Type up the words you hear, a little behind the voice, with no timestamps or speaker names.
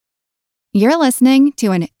You're listening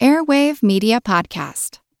to an Airwave Media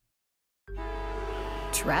Podcast.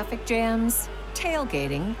 Traffic jams,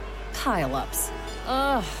 tailgating, pile-ups.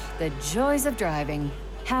 Ugh, the joys of driving.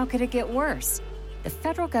 How could it get worse? The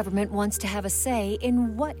federal government wants to have a say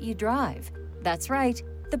in what you drive. That's right.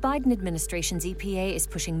 The Biden administration's EPA is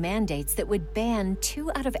pushing mandates that would ban 2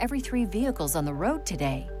 out of every 3 vehicles on the road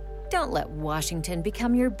today. Don't let Washington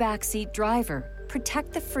become your backseat driver.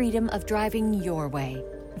 Protect the freedom of driving your way.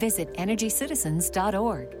 Visit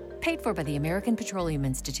EnergyCitizens.org. Paid for by the American Petroleum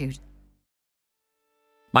Institute.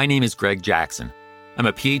 My name is Greg Jackson. I'm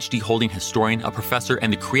a PhD-holding historian, a professor,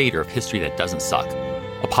 and the creator of History That Doesn't Suck,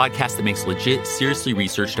 a podcast that makes legit, seriously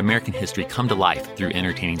researched American history come to life through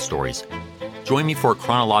entertaining stories. Join me for a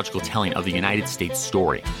chronological telling of the United States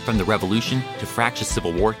story, from the Revolution to fractious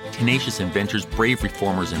Civil War, tenacious inventors, brave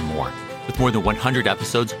reformers, and more. With more than 100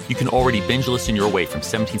 episodes, you can already binge listen your way from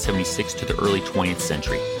 1776 to the early 20th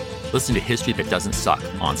century. Listen to History That Doesn't Suck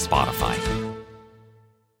on Spotify.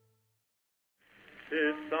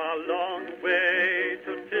 It's a long way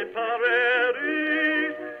to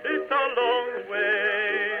Tipperary. It's a long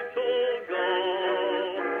way to go.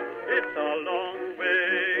 It's a long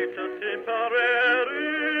way to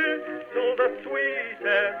Tipperary, to the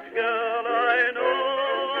sweetest girl I know.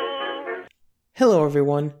 Hello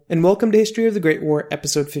everyone, and welcome to History of the Great War,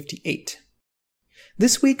 episode 58.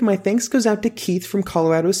 This week, my thanks goes out to Keith from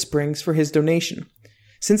Colorado Springs for his donation.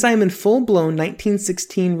 Since I am in full-blown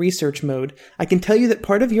 1916 research mode, I can tell you that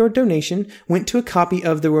part of your donation went to a copy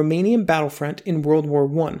of the Romanian Battlefront in World War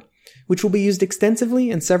I, which will be used extensively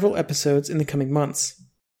in several episodes in the coming months.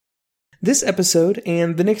 This episode,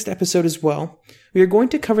 and the next episode as well, we are going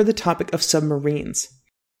to cover the topic of submarines.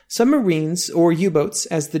 Submarines, or U-boats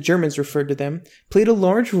as the Germans referred to them, played a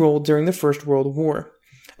large role during the First World War,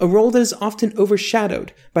 a role that is often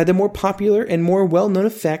overshadowed by the more popular and more well-known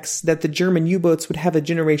effects that the German U-boats would have a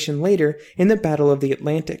generation later in the Battle of the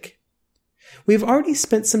Atlantic. We've already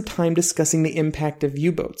spent some time discussing the impact of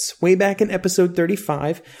U-boats, way back in episode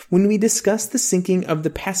 35, when we discussed the sinking of the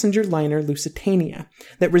passenger liner Lusitania,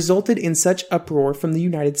 that resulted in such uproar from the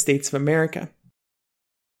United States of America.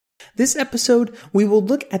 This episode, we will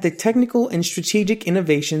look at the technical and strategic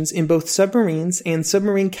innovations in both submarines and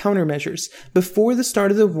submarine countermeasures before the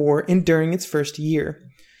start of the war and during its first year.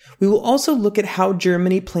 We will also look at how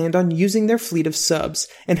Germany planned on using their fleet of subs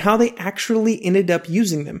and how they actually ended up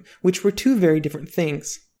using them, which were 2 very different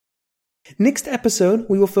things. Next episode,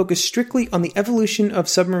 we will focus strictly on the evolution of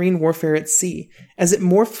submarine warfare at sea, as it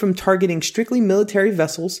morphed from targeting strictly military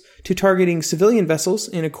vessels to targeting civilian vessels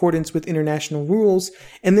in accordance with international rules,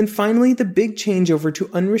 and then finally the big changeover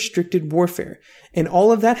to unrestricted warfare, and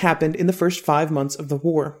all of that happened in the first 5 months of the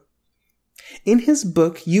war. In his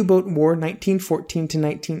book U-Boat War 1914 to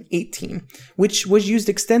 1918, which was used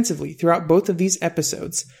extensively throughout both of these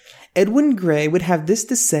episodes, Edwin Gray would have this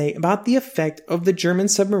to say about the effect of the German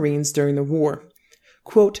submarines during the war.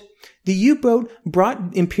 Quote, "The U-boat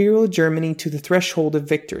brought Imperial Germany to the threshold of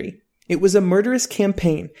victory. It was a murderous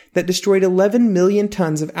campaign that destroyed 11 million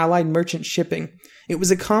tons of Allied merchant shipping. It was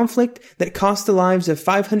a conflict that cost the lives of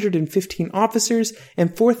 515 officers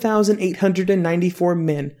and 4,894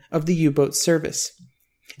 men of the U-boat service.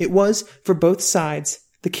 It was, for both sides,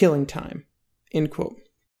 the killing time." End quote.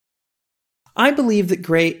 I believe that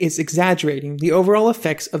Gray is exaggerating the overall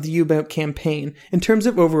effects of the U-boat campaign in terms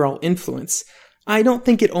of overall influence. I don't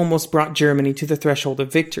think it almost brought Germany to the threshold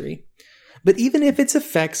of victory. But even if its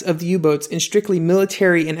effects of the U-boats in strictly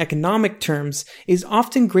military and economic terms is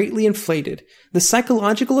often greatly inflated, the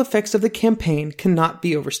psychological effects of the campaign cannot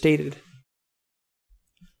be overstated.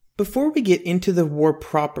 Before we get into the war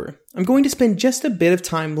proper, I'm going to spend just a bit of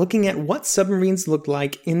time looking at what submarines looked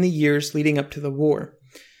like in the years leading up to the war.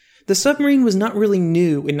 The submarine was not really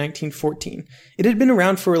new in 1914. It had been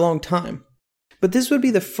around for a long time. But this would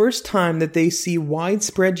be the first time that they see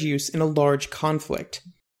widespread use in a large conflict.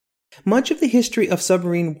 Much of the history of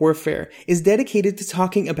submarine warfare is dedicated to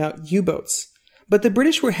talking about U-boats, but the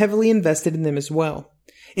British were heavily invested in them as well.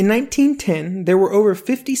 In 1910, there were over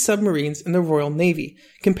 50 submarines in the Royal Navy,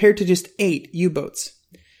 compared to just 8 U-boats.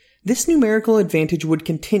 This numerical advantage would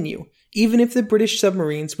continue, even if the British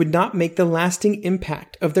submarines would not make the lasting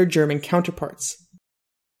impact of their German counterparts.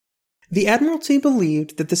 The Admiralty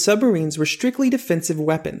believed that the submarines were strictly defensive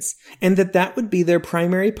weapons, and that would be their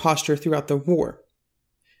primary posture throughout the war.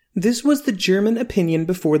 This was the German opinion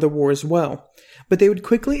before the war as well, but they would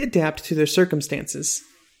quickly adapt to their circumstances.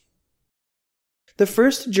 The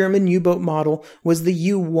first German U-boat model was the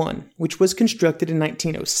U-1, which was constructed in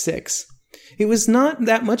 1906. It was not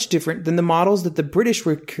that much different than the models that the British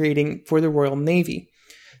were creating for the Royal Navy.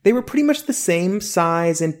 They were pretty much the same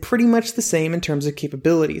size and pretty much the same in terms of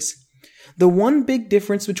capabilities. The one big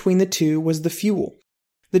difference between the two was the fuel.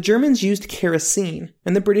 The Germans used kerosene,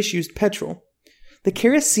 and the British used petrol. The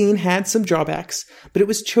kerosene had some drawbacks, but it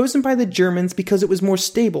was chosen by the Germans because it was more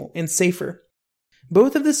stable and safer.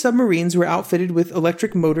 Both of the submarines were outfitted with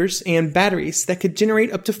electric motors and batteries that could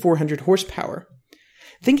generate up to 400 horsepower.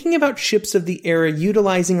 Thinking about ships of the era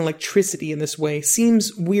utilizing electricity in this way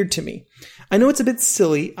seems weird to me. I know it's a bit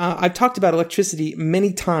silly. I've talked about electricity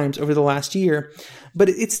many times over the last year, but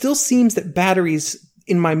it still seems that batteries,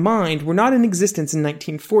 in my mind, were not in existence in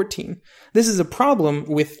 1914. This is a problem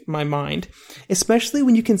with my mind, especially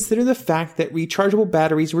when you consider the fact that rechargeable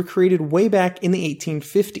batteries were created way back in the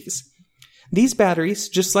 1850s. These batteries,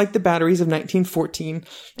 just like the batteries of 1914,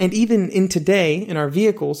 and even in today in our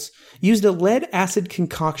vehicles, used a lead-acid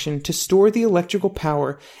concoction to store the electrical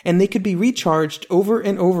power, and they could be recharged over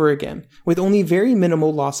and over again, with only very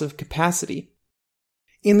minimal loss of capacity.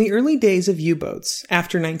 In the early days of U-boats,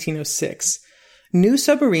 after 1906, new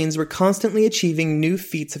submarines were constantly achieving new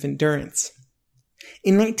feats of endurance.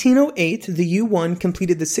 In 1908, the U-1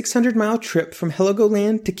 completed the 600-mile trip from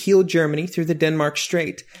Heligoland to Kiel, Germany through the Denmark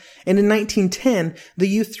Strait, and in 1910, the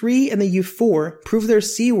U-3 and the U-4 proved their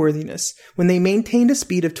seaworthiness when they maintained a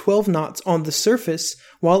speed of 12 knots on the surface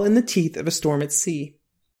while in the teeth of a storm at sea.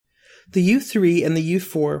 The U-3 and the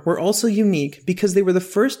U-4 were also unique because they were the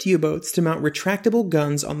first U-boats to mount retractable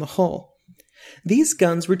guns on the hull. These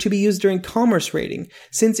guns were to be used during commerce raiding,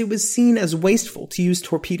 since it was seen as wasteful to use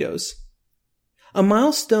torpedoes. A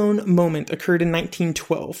milestone moment occurred in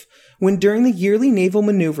 1912, when during the yearly naval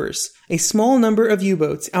maneuvers, a small number of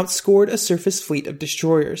U-boats outscored a surface fleet of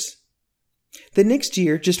destroyers. The next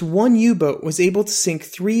year, just one U-boat was able to sink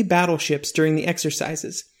 3 battleships during the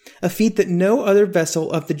exercises, a feat that no other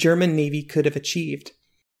vessel of the German Navy could have achieved.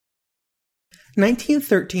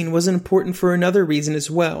 1913 was important for another reason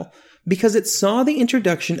as well, because it saw the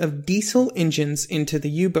introduction of diesel engines into the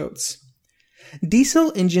U-boats.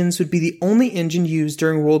 Diesel engines would be the only engine used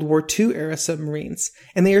during World War II era submarines,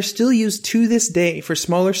 and they are still used to this day for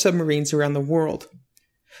smaller submarines around the world.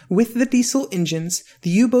 With the diesel engines, the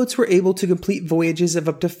U-boats were able to complete voyages of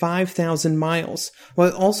up to 5,000 miles,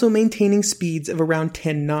 while also maintaining speeds of around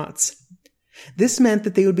 10 knots. This meant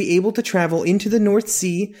that they would be able to travel into the North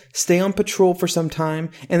Sea, stay on patrol for some time,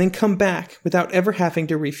 and then come back without ever having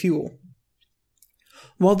to refuel.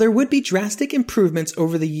 While there would be drastic improvements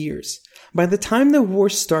over the years, by the time the war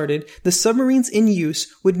started, the submarines in use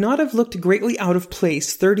would not have looked greatly out of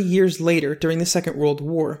place 30 years later during the Second World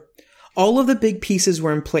War. All of the big pieces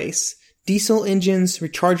were in place. Diesel engines,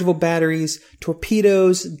 rechargeable batteries,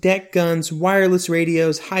 torpedoes, deck guns, wireless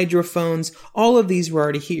radios, hydrophones, all of these were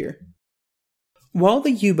already here. While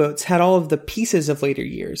the U-boats had all of the pieces of later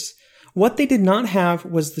years, what they did not have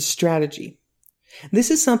was the strategy.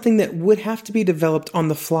 This is something that would have to be developed on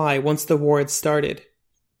the fly once the war had started.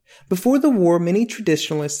 Before the war, many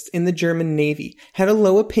traditionalists in the German Navy had a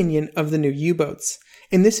low opinion of the new U-boats,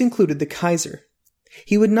 and this included the Kaiser.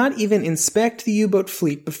 He would not even inspect the U-boat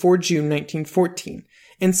fleet before June 1914,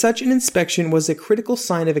 and such an inspection was a critical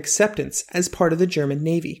sign of acceptance as part of the German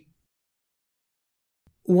Navy.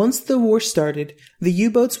 Once the war started, the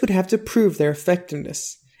U-boats would have to prove their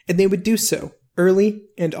effectiveness, and they would do so early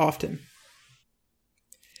and often.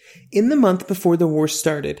 In the month before the war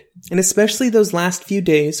started, and especially those last few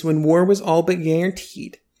days when war was all but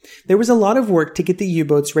guaranteed, there was a lot of work to get the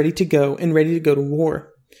U-boats ready to go to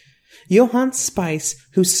war. Johann Spiess,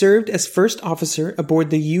 who served as first officer aboard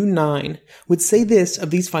the U-9, would say this of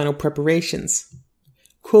these final preparations.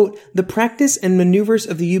 Quote, "The practice and maneuvers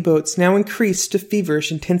of the U-boats now increased to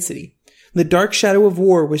feverish intensity. The dark shadow of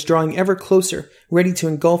war was drawing ever closer, ready to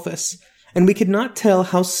engulf us, and we could not tell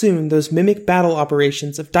how soon those mimic battle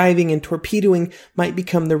operations of diving and torpedoing might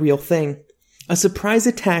become the real thing. A surprise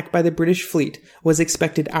attack by the British fleet was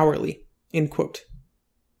expected hourly." End quote.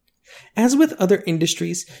 As with other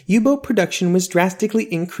industries, U-boat production was drastically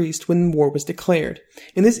increased when war was declared,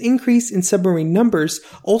 and this increase in submarine numbers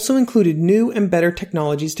also included new and better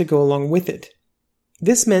technologies to go along with it.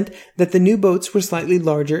 This meant that the new boats were slightly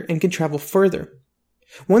larger and could travel further.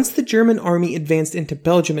 Once the German army advanced into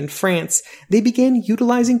Belgium and France, they began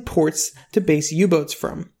utilizing ports to base U-boats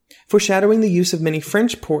from, foreshadowing the use of many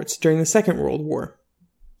French ports during the Second World War.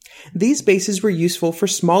 These bases were useful for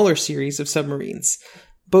smaller series of submarines,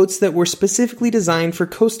 boats that were specifically designed for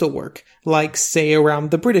coastal work, like, say,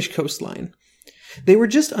 around the British coastline. They were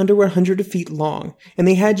just under 100 feet long, and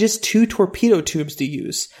they had just 2 torpedo tubes to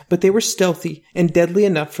use, but they were stealthy and deadly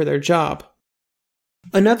enough for their job.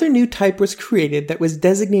 Another new type was created that was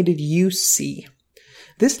designated UC.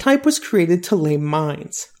 This type was created to lay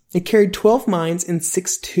mines. It carried 12 mines in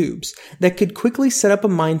 6 tubes that could quickly set up a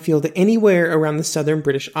minefield anywhere around the southern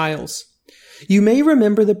British Isles. You may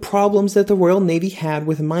remember the problems that the Royal Navy had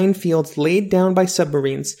with minefields laid down by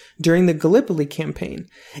submarines during the Gallipoli campaign,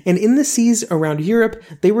 and in the seas around Europe,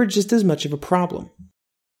 they were just as much of a problem.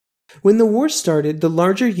 When the war started, the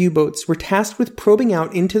larger U-boats were tasked with probing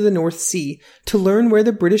out into the North Sea to learn where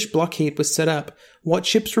the British blockade was set up, what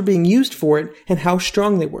ships were being used for it, and how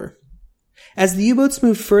strong they were. As the U-boats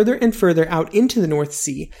moved further and further out into the North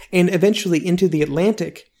Sea, and eventually into the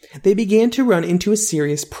Atlantic, they began to run into a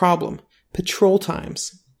serious problem: patrol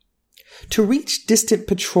times. To reach distant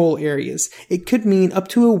patrol areas, it could mean up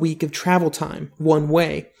to a week of travel time, one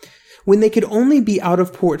way. When they could only be out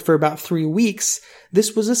of port for about 3 weeks,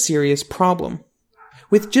 this was a serious problem.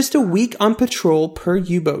 With just a week on patrol per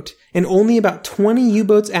U-boat, and only about 20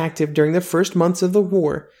 U-boats active during the first months of the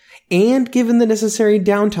war, and given the necessary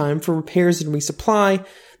downtime for repairs and resupply,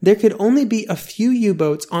 there could only be a few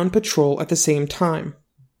U-boats on patrol at the same time.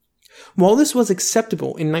 While this was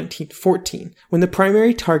acceptable in 1914, when the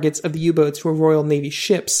primary targets of the U-boats were Royal Navy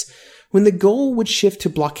ships, when the goal would shift to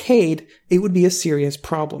blockade, it would be a serious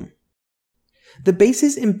problem. The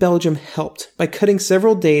bases in Belgium helped by cutting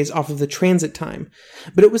several days off of the transit time,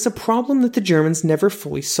 but it was a problem that the Germans never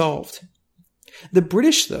fully solved. The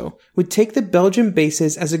British, though, would take the Belgian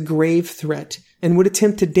bases as a grave threat and would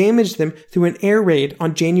attempt to damage them through an air raid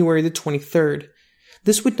on January the 23rd.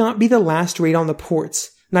 This would not be the last raid on the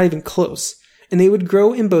ports, not even close, and they would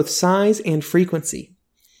grow in both size and frequency.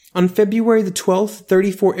 On February the 12th,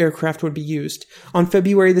 34 aircraft would be used. On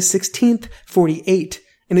February the 16th, 48,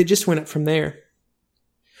 and it just went up from there.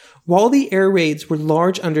 While the air raids were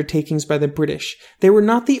large undertakings by the British, they were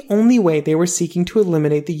not the only way they were seeking to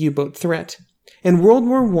eliminate the U-boat threat. And World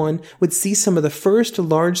War I would see some of the first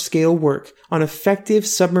large-scale work on effective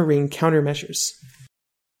submarine countermeasures.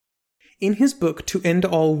 In his book To End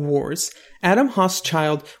All Wars, Adam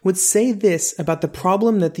Hochschild would say this about the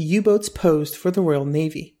problem that the U-boats posed for the Royal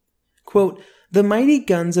Navy. Quote, "The mighty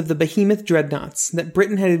guns of the behemoth dreadnoughts that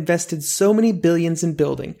Britain had invested so many billions in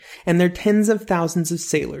building, and their tens of thousands of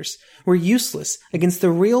sailors, were useless against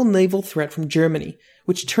the real naval threat from Germany,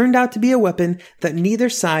 which turned out to be a weapon that neither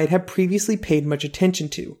side had previously paid much attention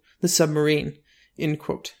to, the submarine." End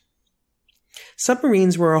quote.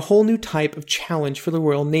 Submarines were a whole new type of challenge for the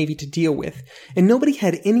Royal Navy to deal with, and nobody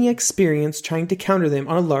had any experience trying to counter them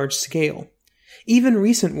on a large scale. Even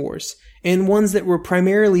recent wars, and ones that were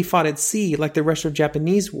primarily fought at sea like the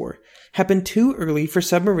Russo-Japanese War, happened too early for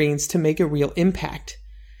submarines to make a real impact.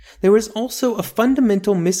 There was also a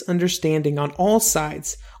fundamental misunderstanding on all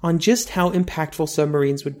sides on just how impactful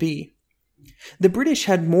submarines would be. The British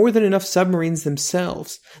had more than enough submarines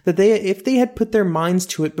themselves that if they had put their minds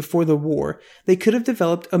to it before the war, they could have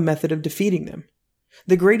developed a method of defeating them.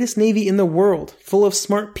 The greatest navy in the world, full of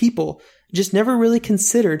smart people, just never really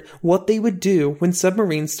considered what they would do when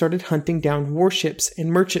submarines started hunting down warships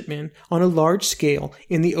and merchantmen on a large scale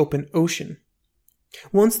in the open ocean.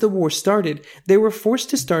 Once the war started, they were forced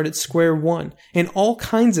to start at square one, and all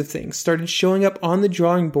kinds of things started showing up on the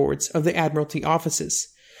drawing boards of the Admiralty offices.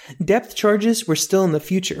 Depth charges were still in the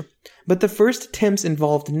future, but the first attempts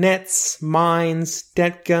involved nets, mines,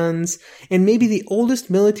 deck guns, and maybe the oldest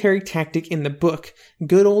military tactic in the book,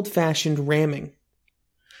 good old-fashioned ramming.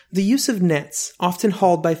 The use of nets, often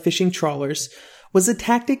hauled by fishing trawlers, was a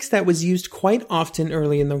tactic that was used quite often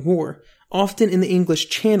early in the war, often in the English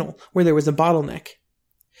Channel, where there was a bottleneck.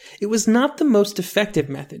 It was not the most effective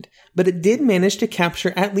method, but it did manage to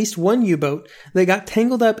capture at least one U-boat that got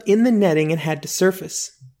tangled up in the netting and had to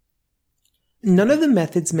surface. None of the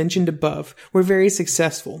methods mentioned above were very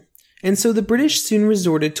successful, and so the British soon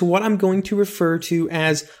resorted to what I'm going to refer to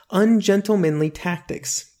as ungentlemanly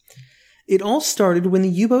tactics. It all started when the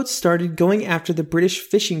U-boats started going after the British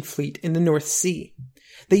fishing fleet in the North Sea.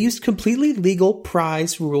 They used completely legal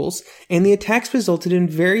prize rules, and the attacks resulted in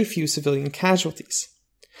very few civilian casualties.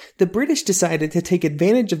 The British decided to take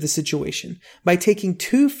advantage of the situation by taking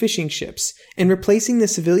 2 fishing ships and replacing the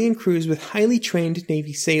civilian crews with highly trained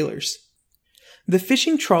Navy sailors. The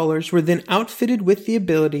fishing trawlers were then outfitted with the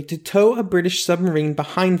ability to tow a British submarine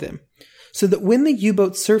behind them, so that when the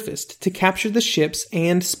U-boat surfaced to capture the ships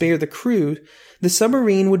and spare the crew, the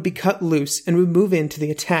submarine would be cut loose and would move into the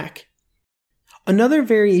attack. Another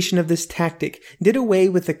variation of this tactic did away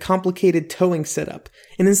with the complicated towing setup,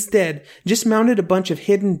 and instead just mounted a bunch of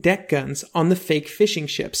hidden deck guns on the fake fishing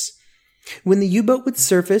ships. When the U-boat would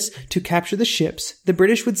surface to capture the ships, the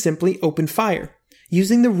British would simply open fire,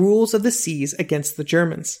 using the rules of the seas against the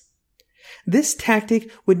Germans. This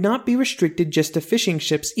tactic would not be restricted just to fishing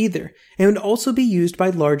ships either, and would also be used by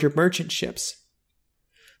larger merchant ships.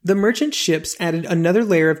 The merchant ships added another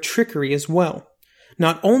layer of trickery as well.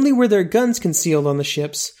 Not only were their guns concealed on the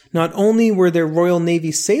ships, not only were there Royal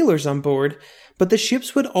Navy sailors on board, but the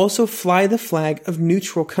ships would also fly the flag of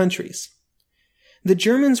neutral countries. The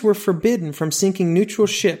Germans were forbidden from sinking neutral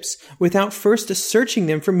ships without first searching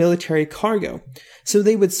them for military cargo, so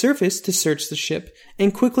they would surface to search the ship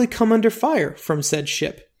and quickly come under fire from said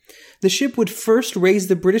ship. The ship would first raise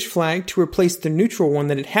the British flag to replace the neutral one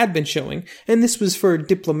that it had been showing, and this was for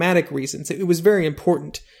diplomatic reasons. It was very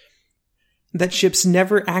important that ships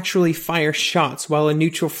never actually fire shots while a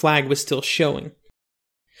neutral flag was still showing.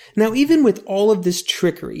 Now, even with all of this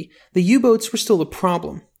trickery, the U-boats were still a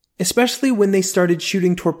problem, especially when they started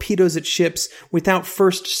shooting torpedoes at ships without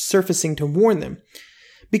first surfacing to warn them.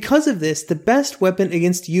 Because of this, the best weapon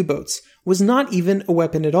against U-boats was not even a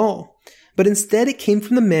weapon at all, but instead it came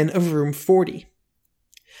from the men of Room 40.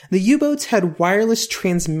 The U-boats had wireless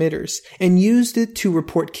transmitters and used it to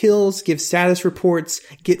report kills, give status reports,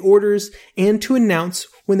 get orders, and to announce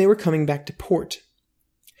when they were coming back to port.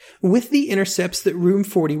 With the intercepts that Room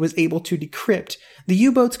 40 was able to decrypt, the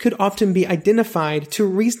U-boats could often be identified to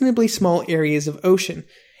reasonably small areas of ocean,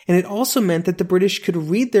 and it also meant that the British could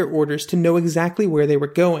read their orders to know exactly where they were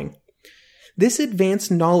going. This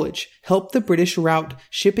advanced knowledge helped the British route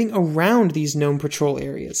shipping around these known patrol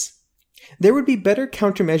areas. There would be better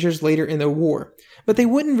countermeasures later in the war, but they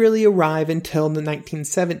wouldn't really arrive until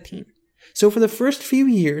 1917. So for the first few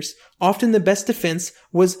years, often the best defense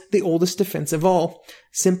was the oldest defense of all,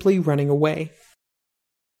 simply running away.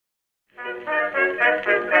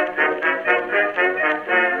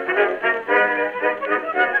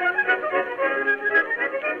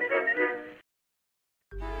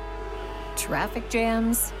 Traffic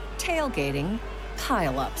jams, tailgating,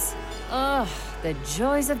 pile-ups. Ugh, the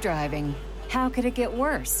joys of driving. How could it get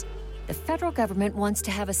worse? The federal government wants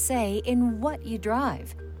to have a say in what you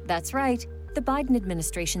drive. That's right. The Biden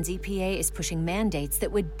administration's EPA is pushing mandates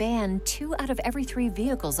that would ban 2 out of every 3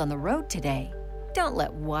 vehicles on the road today. Don't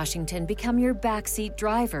let Washington become your backseat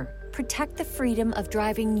driver. Protect the freedom of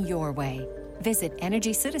driving your way. Visit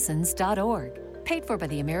EnergyCitizens.org. Paid for by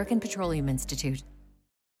the American Petroleum Institute.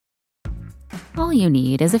 All you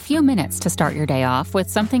need is a few minutes to start your day off with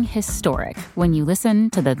something historic when you listen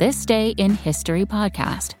to the This Day in History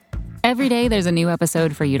podcast. Every day there's a new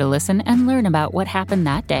episode for you to listen and learn about what happened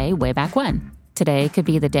that day way back when. Today could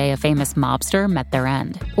be the day a famous mobster met their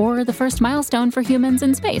end, or the first milestone for humans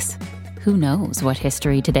in space. Who knows what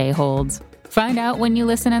history today holds? Find out when you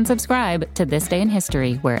listen and subscribe to This Day in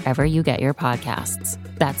History wherever you get your podcasts.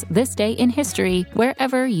 That's This Day in History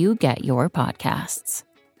wherever you get your podcasts.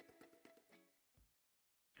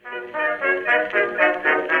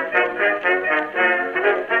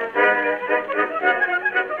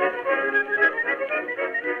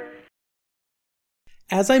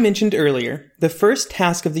 As I mentioned earlier, the first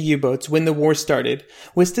task of the U-boats when the war started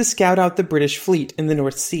was to scout out the British fleet in the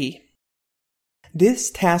North Sea.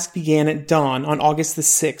 This task began at dawn on August the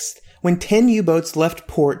 6th, when 10 U-boats left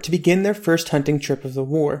port to begin their first hunting trip of the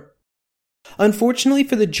war. Unfortunately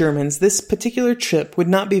for the Germans, this particular trip would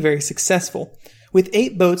not be very successful, with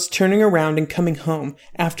 8 boats turning around and coming home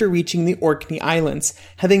after reaching the Orkney Islands,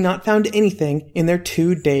 having not found anything in their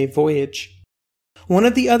 2-day voyage. One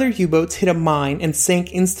of the other U-boats hit a mine and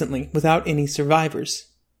sank instantly without any survivors.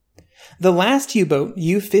 The last U-boat,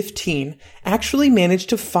 U-15, actually managed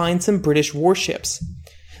to find some British warships.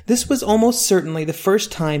 This was almost certainly the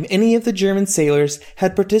first time any of the German sailors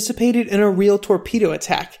had participated in a real torpedo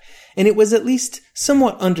attack, and it was at least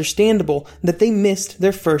somewhat understandable that they missed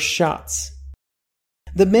their first shots.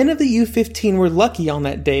 The men of the U-15 were lucky on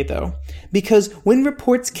that day, though, because when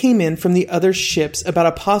reports came in from the other ships about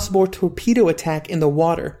a possible torpedo attack in the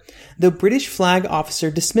water, the British flag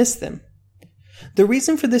officer dismissed them. The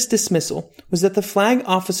reason for this dismissal was that the flag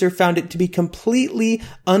officer found it to be completely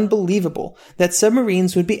unbelievable that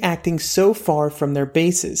submarines would be acting so far from their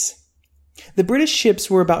bases. The British ships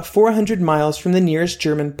were about 400 miles from the nearest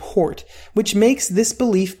German port, which makes this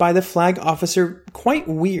belief by the flag officer quite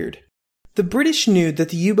weird. The British knew that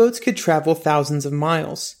the U-boats could travel thousands of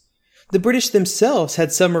miles. The British themselves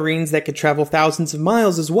had submarines that could travel thousands of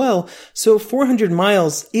miles as well, so 400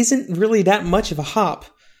 miles isn't really that much of a hop.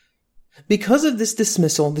 Because of this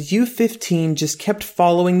dismissal, the U-15 just kept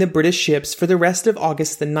following the British ships for the rest of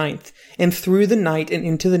August the 9th, and through the night and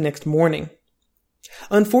into the next morning.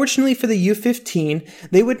 Unfortunately for the U-15,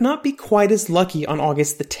 they would not be quite as lucky on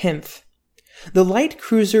August the 10th. The light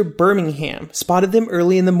cruiser Birmingham spotted them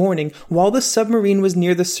early in the morning while the submarine was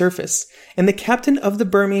near the surface, and the captain of the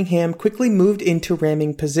Birmingham quickly moved into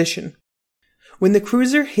ramming position. When the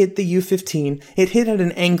cruiser hit the U-15, it hit at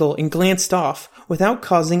an angle and glanced off without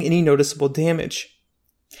causing any noticeable damage.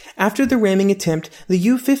 After the ramming attempt, the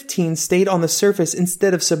U-15 stayed on the surface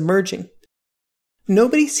instead of submerging.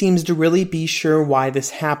 Nobody seems to really be sure why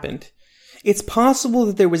this happened. It's possible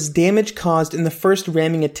that there was damage caused in the first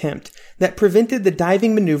ramming attempt that prevented the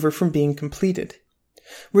diving maneuver from being completed.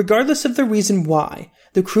 Regardless of the reason why,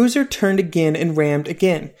 the cruiser turned again and rammed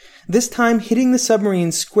again, this time hitting the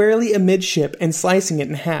submarine squarely amidship and slicing it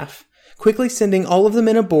in half, quickly sending all of the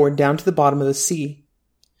men aboard down to the bottom of the sea.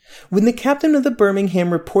 When the captain of the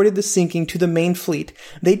Birmingham reported the sinking to the main fleet,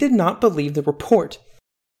 they did not believe the report.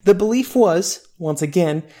 The belief was, once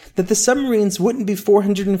again, that the submarines wouldn't be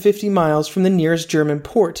 450 miles from the nearest German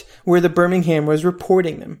port, where the Birmingham was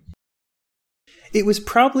reporting them. It was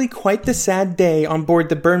probably quite the sad day on board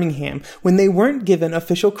the Birmingham when they weren't given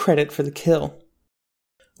official credit for the kill.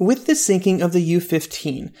 With the sinking of the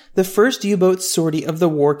U-15, the first U-boat sortie of the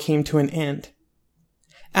war came to an end.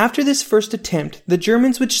 After this first attempt, the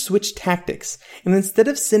Germans would switch tactics, and instead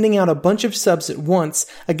of sending out a bunch of subs at once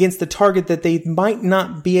against a target that they might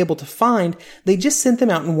not be able to find, they just sent them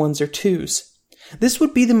out in ones or twos. This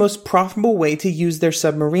would be the most profitable way to use their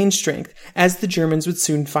submarine strength, as the Germans would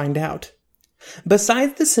soon find out.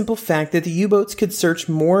 Besides the simple fact that the U-boats could search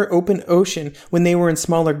more open ocean when they were in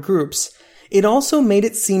smaller groups, it also made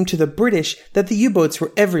it seem to the British that the U-boats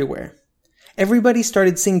were everywhere. Everybody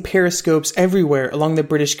started seeing periscopes everywhere along the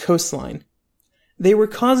British coastline. They were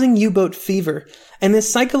causing U-boat fever, and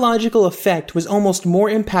this psychological effect was almost more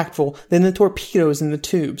impactful than the torpedoes in the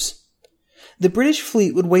tubes. The British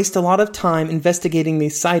fleet would waste a lot of time investigating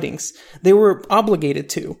these sightings. They were obligated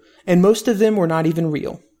to, and most of them were not even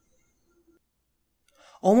real.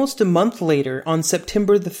 Almost a month later, on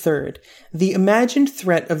September the 3rd, the imagined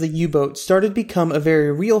threat of the U-boat started to become a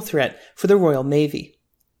very real threat for the Royal Navy.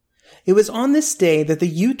 It was on this day that the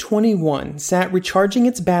U-21 sat recharging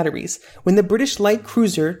its batteries when the British light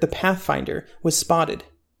cruiser, the Pathfinder, was spotted.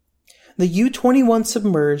 The U-21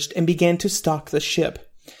 submerged and began to stalk the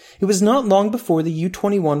ship. It was not long before the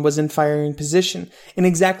U-21 was in firing position, and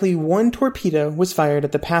exactly one torpedo was fired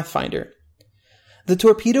at the Pathfinder. The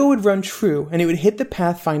torpedo would run true, and it would hit the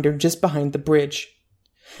Pathfinder just behind the bridge.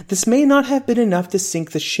 This may not have been enough to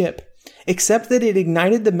sink the ship, except that it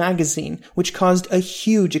ignited the magazine, which caused a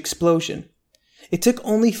huge explosion. It took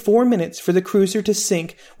only 4 minutes for the cruiser to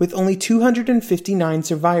sink, with only 259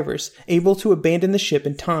 survivors able to abandon the ship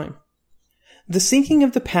in time. The sinking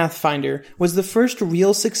of the Pathfinder was the first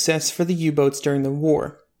real success for the U-boats during the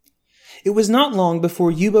war. It was not long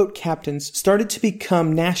before U-boat captains started to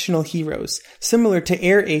become national heroes, similar to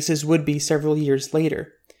air aces would be several years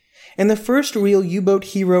later. And the first real U-boat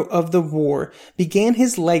hero of the war began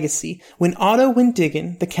his legacy when Otto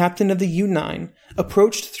Wendigen, the captain of the U-9,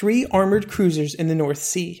 approached 3 armored cruisers in the North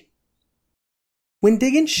Sea.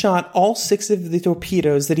 Wendigen shot all 6 of the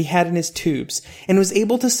torpedoes that he had in his tubes and was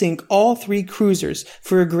able to sink all 3 cruisers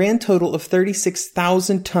for a grand total of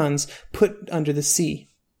 36,000 tons put under the sea.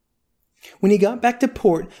 When he got back to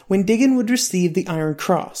port, Wendigen would receive the Iron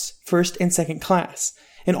Cross, first and second class,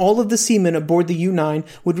 and all of the seamen aboard the U-9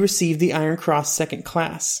 would receive the Iron Cross second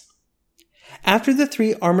class. After the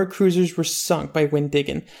 3 armored cruisers were sunk by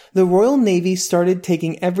Wendigen, the Royal Navy started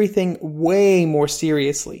taking everything way more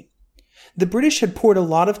seriously. The British had poured a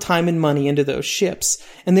lot of time and money into those ships,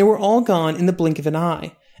 and they were all gone in the blink of an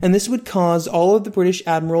eye, and this would cause all of the British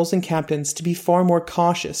admirals and captains to be far more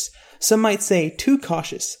cautious, some might say too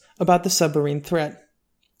cautious, about the submarine threat.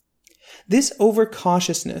 This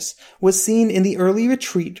overcautiousness was seen in the early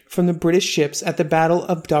retreat from the British ships at the Battle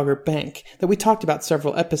of Dogger Bank that we talked about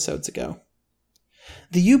several episodes ago.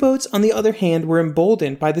 The U-boats, on the other hand, were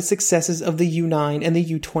emboldened by the successes of the U-9 and the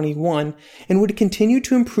U-21 and would continue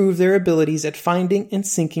to improve their abilities at finding and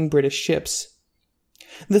sinking British ships.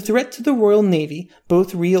 The threat to the Royal Navy,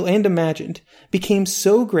 both real and imagined, became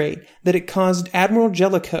so great that it caused Admiral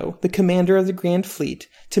Jellicoe, the commander of the Grand Fleet,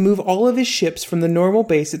 to move all of his ships from the normal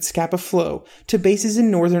base at Scapa Flow to bases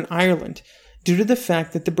in Northern Ireland, due to the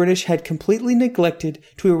fact that the British had completely neglected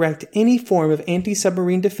to erect any form of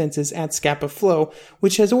anti-submarine defenses at Scapa Flow,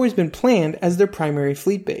 which has always been planned as their primary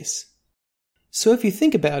fleet base. So if you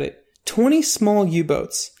think about it, 20 small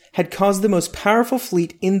U-boats had caused the most powerful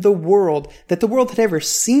fleet in the world that the world had ever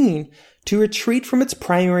seen to retreat from its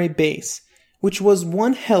primary base, which was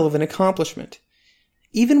one hell of an accomplishment.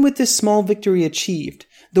 Even with this small victory achieved,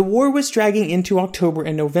 the war was dragging into October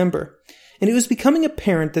and November, and it was becoming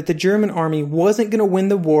apparent that the German army wasn't going to win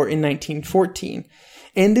the war in 1914.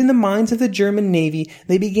 And in the minds of the German Navy,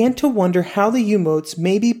 they began to wonder how the U-boats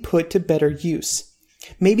may be put to better use.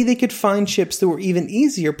 Maybe they could find ships that were even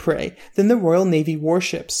easier prey than the Royal Navy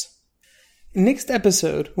warships. Next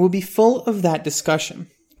episode will be full of that discussion.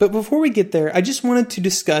 But before we get there, I just wanted to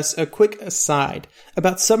discuss a quick aside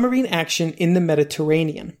about submarine action in the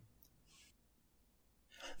Mediterranean.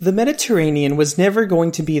 The Mediterranean was never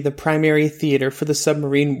going to be the primary theater for the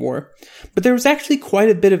submarine war, but there was actually quite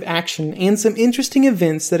a bit of action and some interesting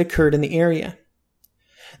events that occurred in the area.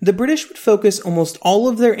 The British would focus almost all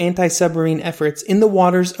of their anti-submarine efforts in the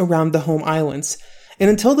waters around the home islands, and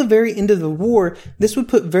until the very end of the war, this would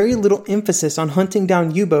put very little emphasis on hunting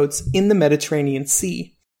down U-boats in the Mediterranean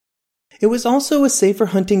Sea. It was also a safer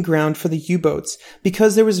hunting ground for the U-boats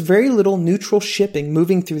because there was very little neutral shipping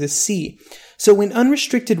moving through the sea, so when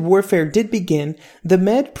unrestricted warfare did begin, the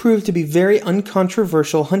Med proved to be very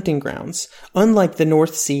uncontroversial hunting grounds, unlike the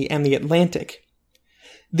North Sea and the Atlantic.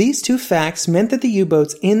 These two facts meant that the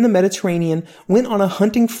U-boats in the Mediterranean went on a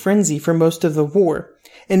hunting frenzy for most of the war,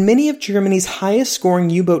 and many of Germany's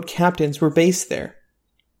highest-scoring U-boat captains were based there.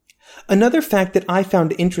 Another fact that I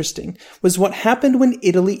found interesting was what happened when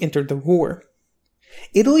Italy entered the war.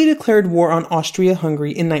 Italy declared war on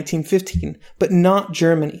Austria-Hungary in 1915, but not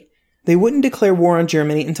Germany. They wouldn't declare war on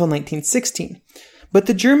Germany until 1916, but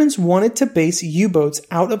the Germans wanted to base U-boats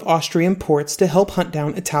out of Austrian ports to help hunt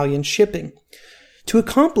down Italian shipping. To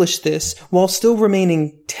accomplish this, while still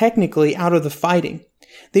remaining technically out of the fighting,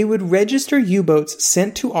 they would register U-boats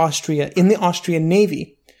sent to Austria in the Austrian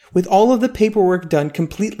Navy, with all of the paperwork done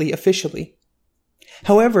completely officially.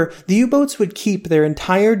 However, the U-boats would keep their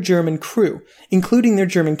entire German crew, including their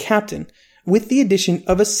German captain, with the addition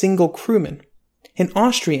of a single crewman, an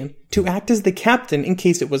Austrian, to act as the captain in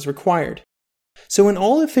case it was required. So in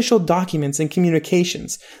all official documents and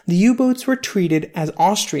communications, the U-boats were treated as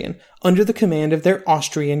Austrian under the command of their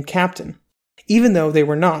Austrian captain, even though they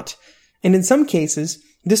were not. And in some cases,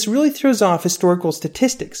 this really throws off historical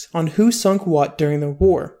statistics on who sunk what during the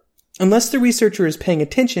war. Unless the researcher is paying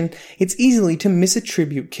attention, it's easy to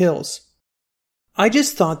misattribute kills. I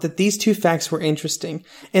just thought that these two facts were interesting,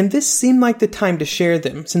 and this seemed like the time to share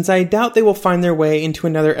them, since I doubt they will find their way into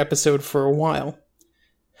another episode for a while.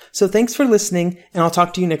 So thanks for listening, and I'll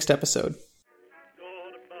talk to you next episode.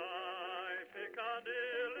 Goodbye,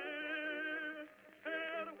 Piccadilly.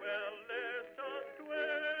 Farewell, Leicester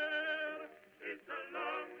Square. It's a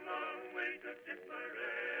long, long way to Tipperary.